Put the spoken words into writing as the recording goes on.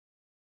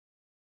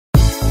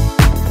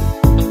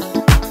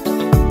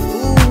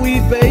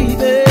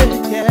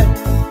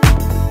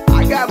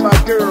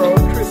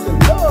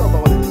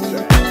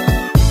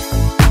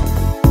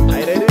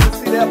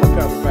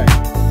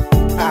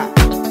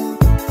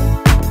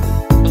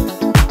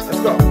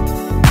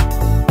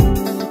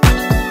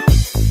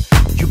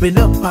Been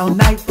up all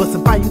night,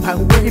 bustin' fighting power,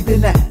 where you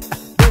been at?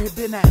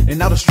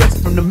 And all the stress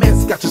from the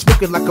mess got you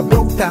smoking like a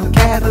broke down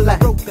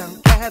Cadillac.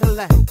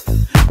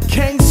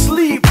 Can't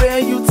sleep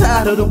and you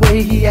tired of the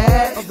way he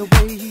act.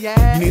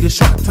 You need a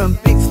short-term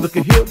fix, look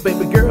at here,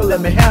 baby girl,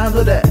 let me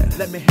handle that.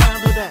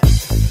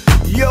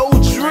 Your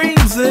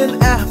dreams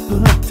and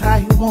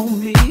appetite want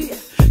me.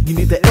 You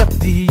need the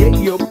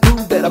FDA, your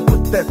proof that I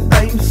put that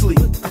thing to sleep.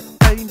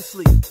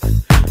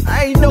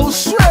 Ain't no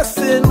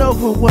stressing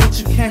over what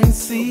you can't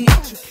see.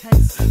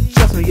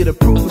 Trust me, it'll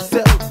prove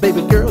itself,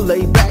 baby girl,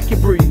 lay back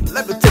and breathe.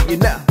 Let me tell you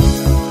now,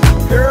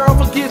 girl,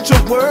 forget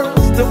your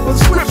words, the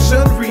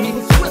prescription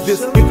reads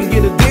this, you can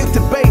get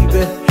addicted,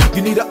 baby.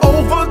 You need an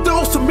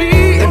overdose of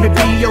me. Let me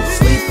be your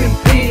sleeping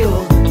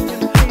pill.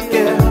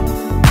 Yeah,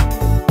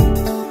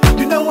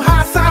 you know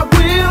Hisyde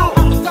will.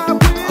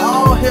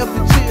 All help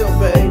and chill,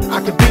 babe.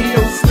 I could be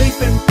your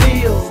sleeping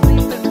pill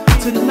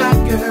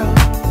tonight, girl.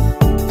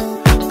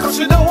 Cause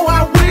you know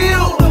I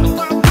will.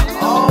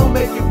 All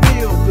make you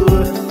feel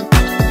good.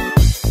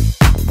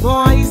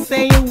 Boy, you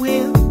say you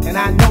will, and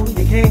I know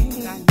you can.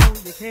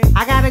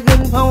 I got a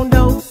good phone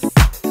dose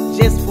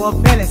just for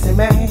fantasy,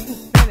 man.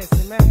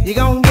 You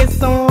gon' get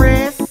some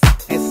rest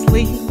and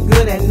sleep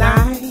good at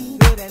night.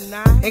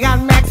 It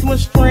got maximum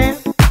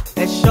strength,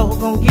 that sure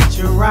gon' get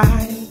you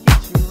right.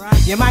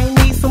 You might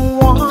need some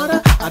water,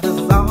 a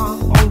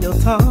dissolve on your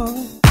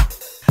tongue.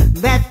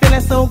 That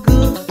feeling so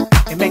good,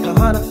 it make a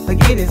hunter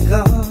forget his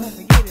gun.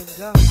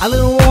 A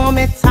little warm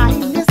and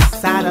tightness,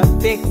 side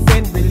effects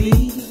and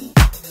relief.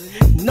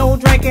 No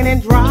drinking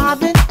and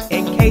driving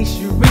in case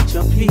you reach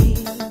your peak.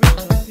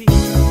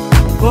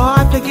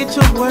 Boy, forget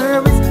your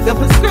worries, the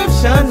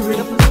prescription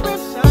read.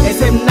 It's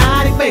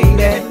hypnotic,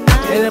 baby, and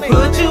it'll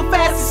put you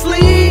fast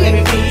asleep. Let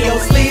me be your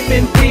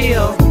sleeping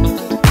pill,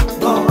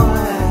 boy.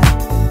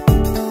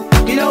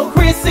 You know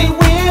Chrissy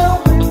will,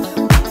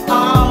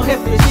 all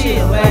help you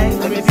chill, man.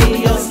 Let me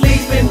be your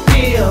sleeping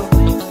pill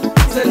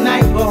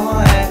tonight,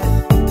 boy.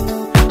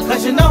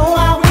 Cause you know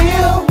I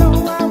will,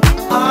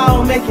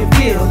 I'll make you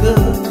feel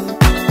good.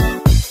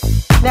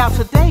 Now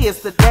today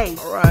is the day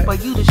for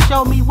you to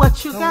show me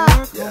what you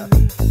got.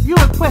 You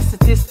requested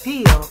this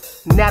pill,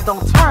 now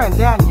don't turn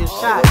down your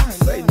shot.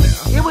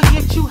 It will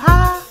get you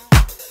high,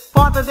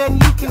 farther than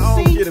you can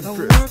see.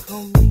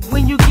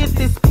 When you get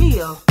this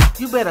pill,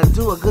 you better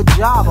do a good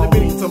job on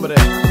me. Some of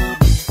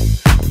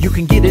that. You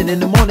can get it in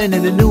the morning,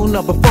 in the noon,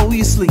 or before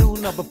you sleep.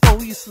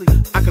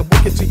 I can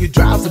work it till you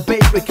drowsy,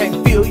 baby.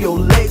 Can't feel your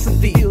legs and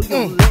feet.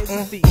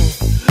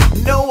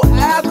 No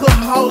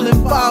alcohol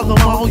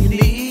involved, all you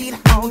need.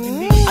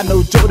 I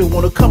know Jody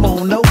wanna come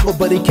on over,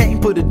 but he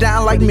can't put it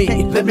down like me.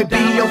 Let me be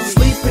your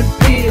sleeping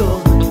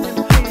pill.